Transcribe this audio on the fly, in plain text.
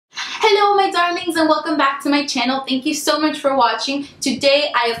darlings, and welcome back to my channel. Thank you so much for watching.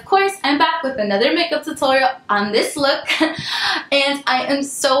 Today I of course am back with another makeup tutorial on this look and I am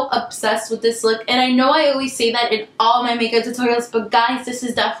so obsessed with this look, and I know I always say that in all my makeup tutorials, but guys, this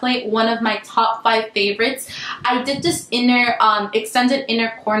is definitely one of my top 5 favorites. I did this inner extended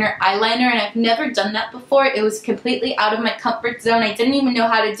inner corner eyeliner and I've never done that before. It was completely out of my comfort zone. I didn't even know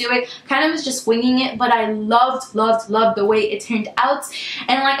how to do it, kind of was just winging it, but I loved the way it turned out.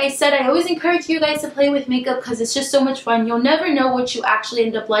 And like I said, I always encourage you guys to play with makeup because it's just so much fun. You'll never know what you actually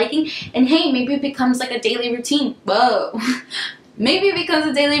end up liking, and hey, maybe it becomes like a daily routine. Whoa. Maybe it becomes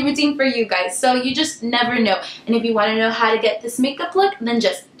a daily routine for you guys, so you just never know. And if you want to know how to get this makeup look, then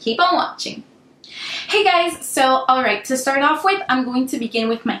just keep on watching. Hey guys, so alright, to start off with, I'm going to begin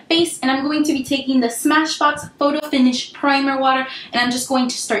with my face, and I'm going to be taking the Smashbox Photo Finish Primer Water, and I'm just going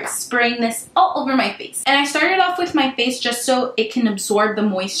to start spraying this all over my face. And I started off with my face just so it can absorb the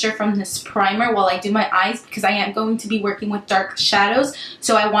moisture from this primer while I do my eyes, because I am going to be working with dark shadows,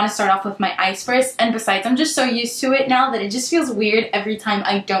 so I want to start off with my eyes first. And besides, I'm just so used to it now that it just feels weird every time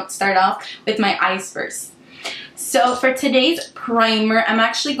I don't start off with my eyes first. So for today's primer, I'm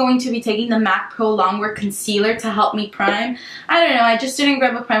actually going to be taking the MAC Pro Longwear Concealer to help me prime. I don't know, I just didn't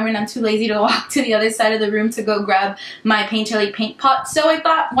grab a primer and I'm too lazy to walk to the other side of the room to go grab my Painterly paint pot, so I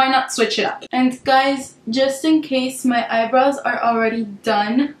thought, why not switch it up? And guys, just in case, my eyebrows are already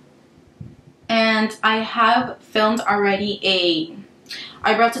done, and I have filmed already a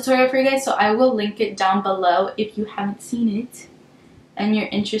eyebrow tutorial for you guys, so I will link it down below if you haven't seen it and you're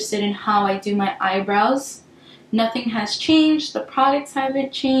interested in how I do my eyebrows. Nothing has changed, the products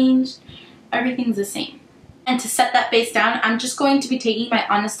haven't changed, everything's the same. And to set that base down, I'm just going to be taking my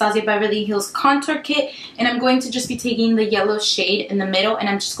Anastasia Beverly Hills Contour Kit, and I'm going to just be taking the yellow shade in the middle, and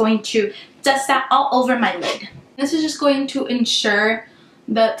I'm just going to dust that all over my lid. This is just going to ensure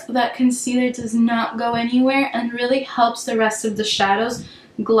that that concealer does not go anywhere and really helps the rest of the shadows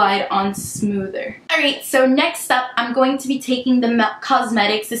glide on smoother. Alright, so next up, I'm going to be taking the Melt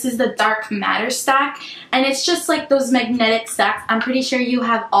Cosmetics. This is the Dark Matter stack, and it's just like those magnetic stacks. I'm pretty sure you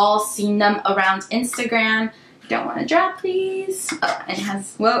have all seen them around Instagram. Don't want to drop, please. Oh, and it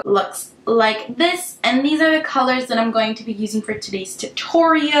has, well, looks like this, and these are the colors that I'm going to be using for today's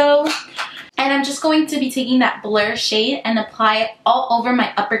tutorial. And I'm just going to be taking that Blur shade and apply it all over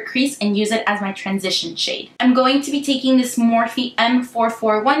my upper crease and use it as my transition shade. I'm going to be taking this Morphe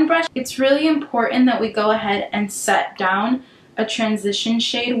M441 brush. It's really important that we go ahead and set down a transition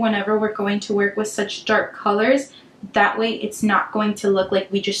shade whenever we're going to work with such dark colors. That way it's not going to look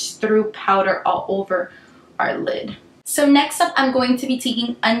like we just threw powder all over our lid. So next up, I'm going to be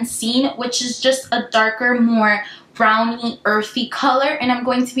taking Unseen, which is just a darker, more browny, earthy color, and I'm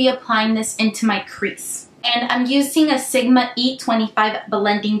going to be applying this into my crease. And I'm using a Sigma E25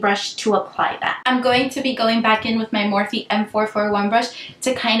 blending brush to apply that. I'm going to be going back in with my Morphe M441 brush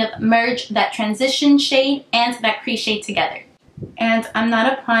to kind of merge that transition shade and that crease shade together. And I'm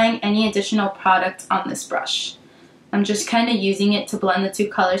not applying any additional product on this brush. I'm just kind of using it to blend the two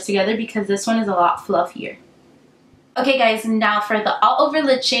colors together because this one is a lot fluffier. Okay guys, now for the all over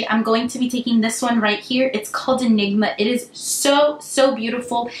lid shade, I'm going to be taking this one right here. It's called Enigma. It is so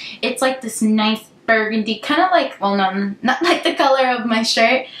beautiful. It's like this nice burgundy, kind of like, well no, not like the color of my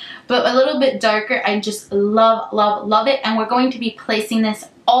shirt, but a little bit darker. I just love it, and we're going to be placing this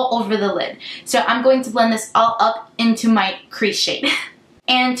all over the lid. So I'm going to blend this all up into my crease shade.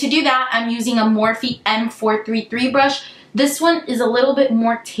 And to do that, I'm using a Morphe M433 brush. This one is a little bit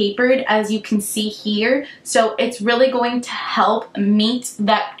more tapered, as you can see here, so it's really going to help meet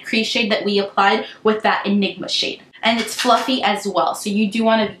that crease shade that we applied with that Enigma shade. And it's fluffy as well, so you do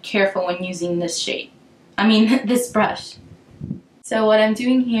want to be careful when using this shade. I mean, this brush. So what I'm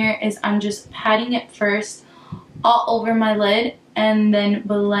doing here is I'm just patting it first all over my lid and then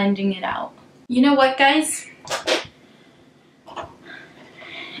blending it out. You know what, guys?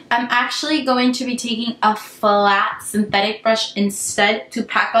 I'm actually going to be taking a flat synthetic brush instead to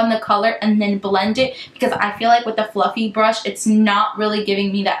pack on the color and then blend it, because I feel like with the fluffy brush it's not really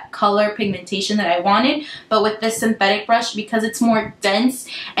giving me that color pigmentation that I wanted. But with this synthetic brush, because it's more dense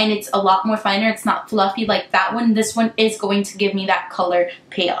and it's a lot more finer, it's not fluffy like that one, this one is going to give me that color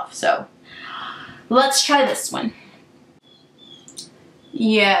payoff. So let's try this one.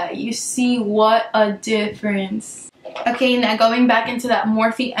 Yeah, you see what a difference. Okay, now going back into that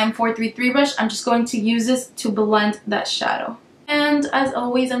Morphe M433 brush, I'm just going to use this to blend that shadow. And as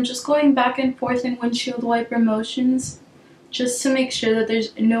always, I'm just going back and forth in windshield wiper motions just to make sure that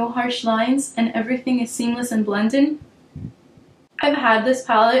there's no harsh lines and everything is seamless and blended. I've had this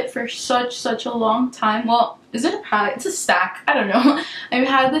palette for such a long time. Well, is it a palette? It's a stack. I don't know. I've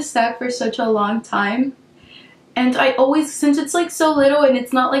had this stack for such a long time. And I always, since it's like so little and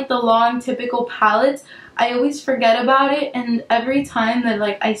it's not like the long typical palettes, I always forget about it. And every time that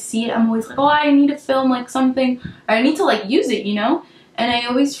like I see it, I'm always like, oh, I need to film like something, or I need to like use it, you know? And I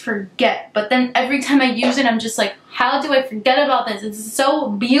always forget. But then every time I use it, I'm just like, how do I forget about this? It's so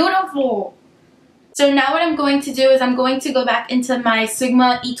beautiful. So now what I'm going to do is I'm going to go back into my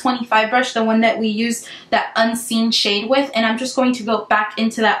Sigma E25 brush, the one that we used that unseen shade with, and I'm just going to go back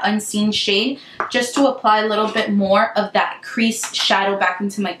into that unseen shade just to apply a little bit more of that crease shadow back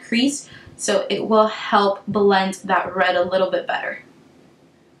into my crease, so it will help blend that red a little bit better.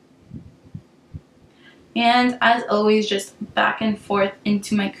 And as always, just back and forth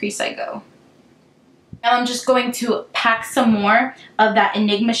into my crease I go. Now I'm just going to pack some more of that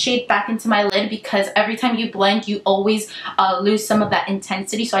Enigma shade back into my lid, because every time you blend, you always lose some of that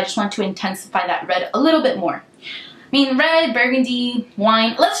intensity. So I just want to intensify that red a little bit more. I mean, red, burgundy,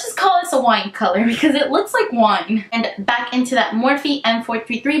 wine. Let's just call this a wine color because it looks like wine. And back into that Morphe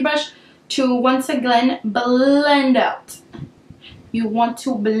M433 brush to once again blend out. You want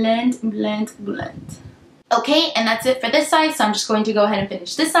to blend, blend, blend. Okay, and that's it for this side. So I'm just going to go ahead and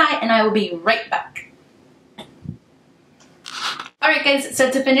finish this side, and I will be right back. Alright guys,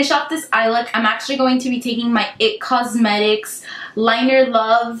 so to finish off this eye look, I'm actually going to be taking my IT Cosmetics Liner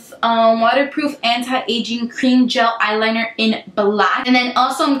Love Waterproof Anti-Aging Cream Gel Eyeliner in black. And then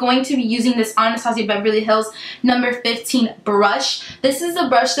also I'm going to be using this Anastasia Beverly Hills number 15 brush. This is a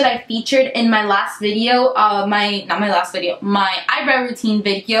brush that I featured in my last video, my eyebrow routine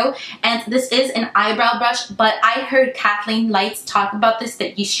video. And this is an eyebrow brush, but I heard Kathleen Lights talk about this,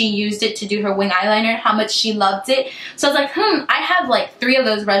 that she used it to do her wing eyeliner, how much she loved it. So I was like, I have like 3 of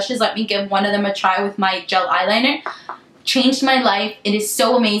those brushes. Let me give one of them a try with my gel eyeliner. Changed my life. It is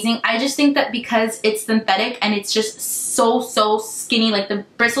so amazing. I just think that because it's synthetic and it's just so skinny, like the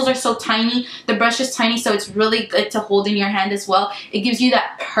bristles are so tiny, the brush is tiny, so it's really good to hold in your hand as well. It gives you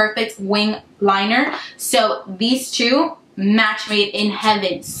that perfect wing liner. So these two, match made in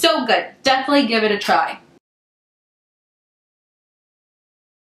heaven. So good. Definitely give it a try.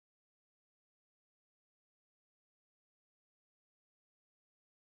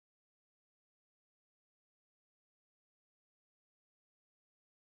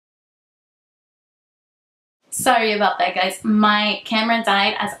 Sorry about that, guys. My camera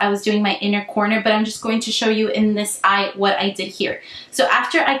died as I was doing my inner corner, but I'm just going to show you in this eye what I did here. So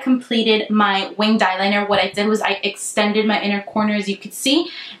after I completed my winged eyeliner, what I did was I extended my inner corner, as you could see,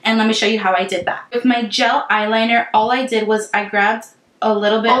 and let me show you how I did that. With my gel eyeliner, all I did was I grabbed a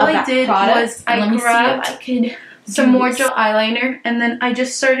little bit of that product. I grabbed some more gel eyeliner, and then I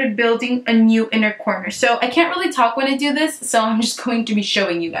just started building a new inner corner. So I can't really talk when I do this, so I'm just going to be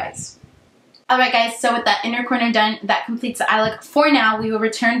showing you guys. Alright guys, so with that inner corner done, that completes the eye look. For now, we will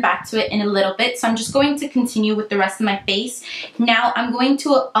return back to it in a little bit. So I'm just going to continue with the rest of my face. Now I'm going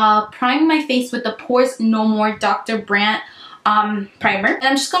to prime my face with the Pores No More Dr. Brandt primer. And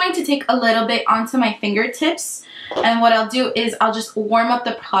I'm just going to take a little bit onto my fingertips. And what I'll do is I'll just warm up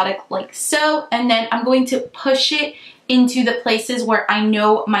the product like so. And then I'm going to push it into the places where I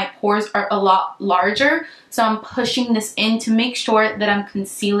know my pores are a lot larger. So I'm pushing this in to make sure that I'm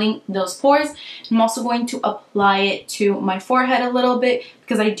concealing those pores. I'm also going to apply it to my forehead a little bit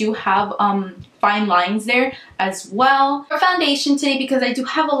because I do have fine lines there as well. For foundation today, because I do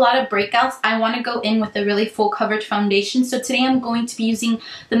have a lot of breakouts, I want to go in with a really full coverage foundation. So today I'm going to be using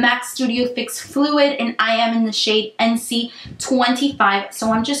the MAC Studio Fix Fluid, and I am in the shade NC25.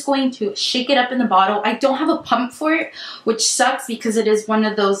 So I'm just going to shake it up in the bottle. I don't have a pump for it, which sucks because it is one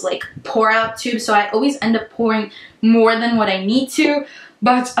of those like pour out tubes. So I always end up pouring more than what I need to.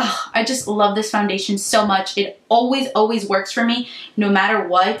 But I just love this foundation so much. It always works for me no matter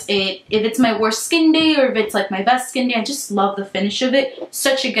what. If it's my worst skin day or if it's like my best skin day, I just love the finish of it.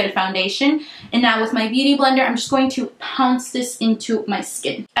 Such a good foundation. And now with my beauty blender, I'm just going to pounce this into my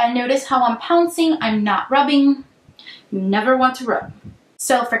skin. And notice how I'm pouncing. I'm not rubbing. You never want to rub.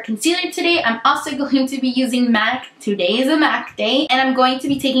 So for concealer today, I'm also going to be using MAC. Today is a MAC day. And I'm going to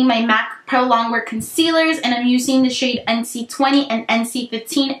be taking my MAC Pro Longwear concealers, and I'm using the shade NC20 and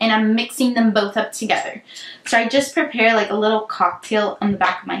NC15, and I'm mixing them both up together. So I just prepare like a little cocktail on the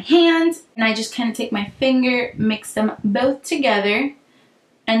back of my hand, and I just kind of take my finger, mix them both together.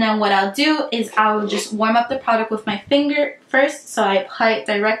 And then what I'll do is I'll just warm up the product with my finger first. So I apply it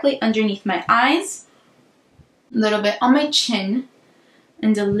directly underneath my eyes, a little bit on my chin,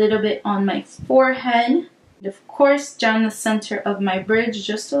 and a little bit on my forehead. And of course, down the center of my bridge,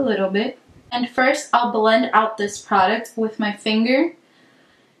 just a little bit. And first, I'll blend out this product with my finger.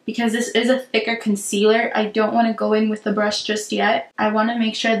 because this is a thicker concealer, I don't want to go in with the brush just yet. I want to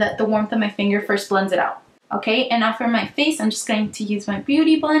make sure that the warmth of my finger first blends it out. Okay, and now for my face, I'm just going to use my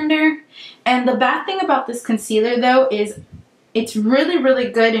beauty blender. And the bad thing about this concealer though is it's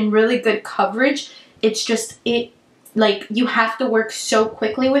really good and really good coverage. It's just, like, you have to work so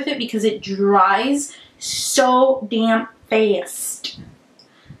quickly with it because it dries so damn fast.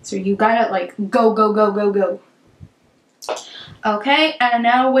 So you gotta like go. Okay, and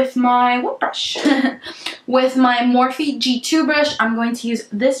now with my, what brush? With my Morphe G2 brush, I'm going to use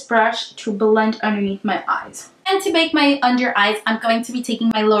this brush to blend underneath my eyes. And to make my under eyes, I'm going to be taking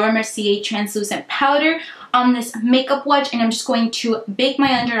my Laura Mercier translucent powder on this makeup wedge, and I'm just going to bake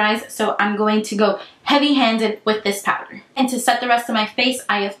my under eyes, so I'm going to go heavy-handed with this powder. And to set the rest of my face,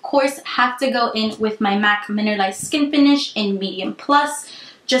 I of course have to go in with my MAC MINERLIZE Skin Finish in Medium Plus.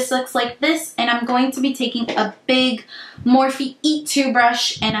 Just looks like this, and I'm going to be taking a big Morphe E2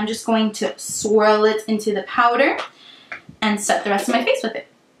 brush, and I'm just going to swirl it into the powder and set the rest of my face with it.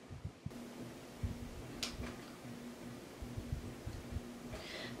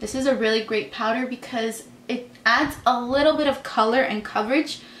 This is a really great powder because it adds a little bit of color and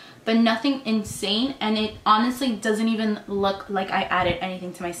coverage, but nothing insane, and it honestly doesn't even look like I added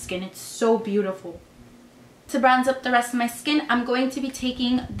anything to my skin. It's so beautiful. To bronze up the rest of my skin, I'm going to be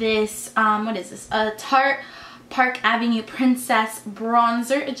taking this, what is this? A Tarte Park Avenue Princess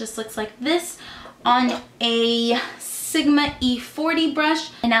bronzer. It just looks like this on a Sigma E40 brush.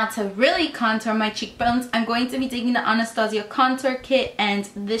 And now to really contour my cheekbones, I'm going to be taking the Anastasia Contour Kit and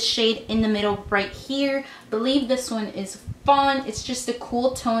this shade in the middle right here. I believe this one is Fawn. It's just a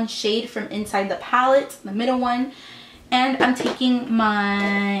cool tone shade from inside the palette, the middle one. And I'm taking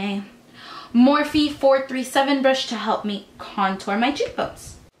my Morphe 437 brush to help me contour my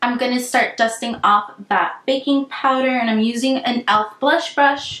cheekbones. I'm going to start dusting off that baking powder, and I'm using an e.l.f. blush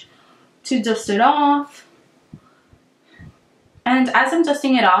brush to dust it off. And as I'm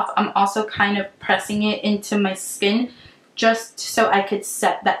dusting it off, I'm also kind of pressing it into my skin just so I could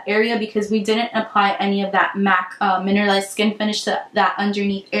set that area, because we didn't apply any of that MAC Mineralized Skin Finish to that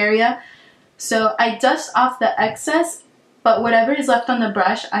underneath area. So I dust off the excess, but whatever is left on the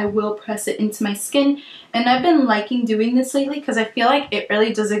brush, I will press it into my skin. And I've been liking doing this lately because I feel like it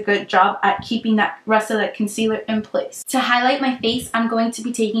really does a good job at keeping that rest of that concealer in place. To highlight my face, I'm going to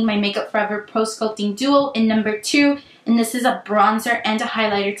be taking my Makeup Forever Pro Sculpting Duo in number 2. And this is a bronzer and a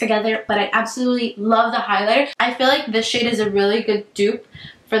highlighter together, but I absolutely love the highlighter. I feel like this shade is a really good dupe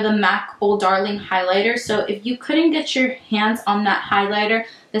for the MAC Old Darling highlighter. So if you couldn't get your hands on that highlighter,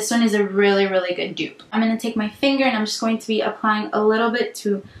 this one is a really good dupe. I'm going to take my finger and I'm just going to be applying a little bit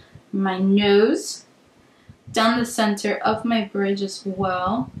to my nose, down the center of my bridge as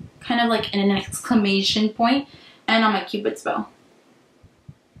well, kind of like in an exclamation point, and on my Cupid's bow.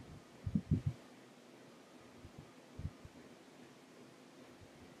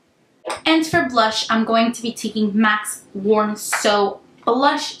 And for blush, I'm going to be taking MAC's Warm So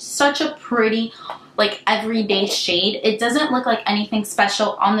blush. Such a pretty, like, everyday shade. It doesn't look like anything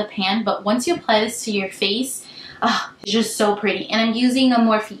special on the pan, but once you apply this to your face, it's just so pretty. And I'm using a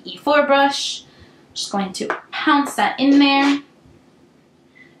Morphe E4 brush. Just going to pounce that in there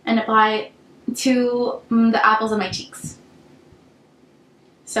and apply to the apples of my cheeks.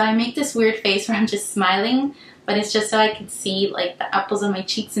 So I make this weird face where I'm just smiling, but it's just so I can see like the apples of my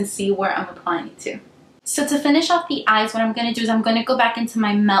cheeks and see where I'm applying it to. So to finish off the eyes, what I'm going to do is I'm going to go back into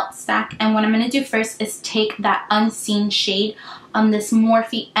my melt stack, and what I'm going to do first is take that Unseen shade on this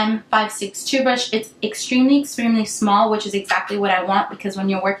Morphe M562 brush. It's extremely small, which is exactly what I want, because when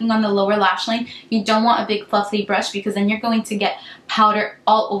you're working on the lower lash line, you don't want a big fluffy brush because then you're going to get powder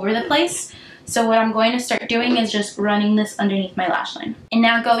all over the place. So what I'm going to start doing is just running this underneath my lash line. And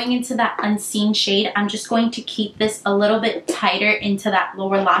now going into that Unseen shade, I'm just going to keep this a little bit tighter into that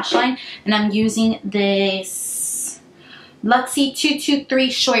lower lash line. And I'm using this Luxie 223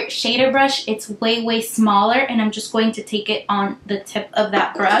 short shader brush. It's way smaller, and I'm just going to take it on the tip of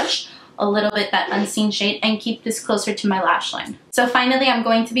that brush, a little bit, that Unseen shade, and keep this closer to my lash line. So finally, I'm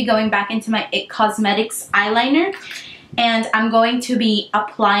going to be going back into my IT Cosmetics eyeliner, and I'm going to be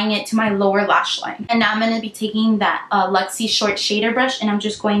applying it to my lower lash line. And now I'm going to be taking that Luxie short shader brush, and I'm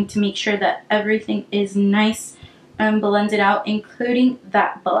just going to make sure that everything is nice and blended out, including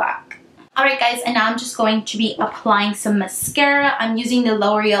that black. Alright guys, and now I'm just going to be applying some mascara. I'm using the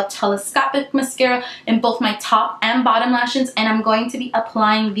L'Oreal Telescopic mascara in both my top and bottom lashes, and I'm going to be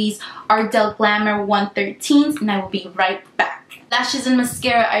applying these Ardell Glamour 113s, and I will be right back. Lashes and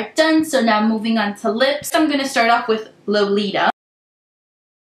mascara are done, so now moving on to lips. I'm going to start off with Lolita.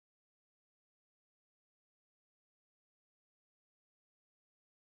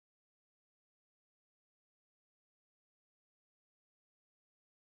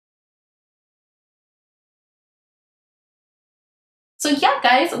 So yeah,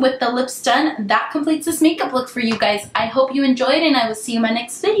 guys, with the lips done, that completes this makeup look for you guys. I hope you enjoyed, and I will see you in my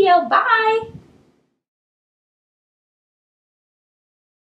next video. Bye!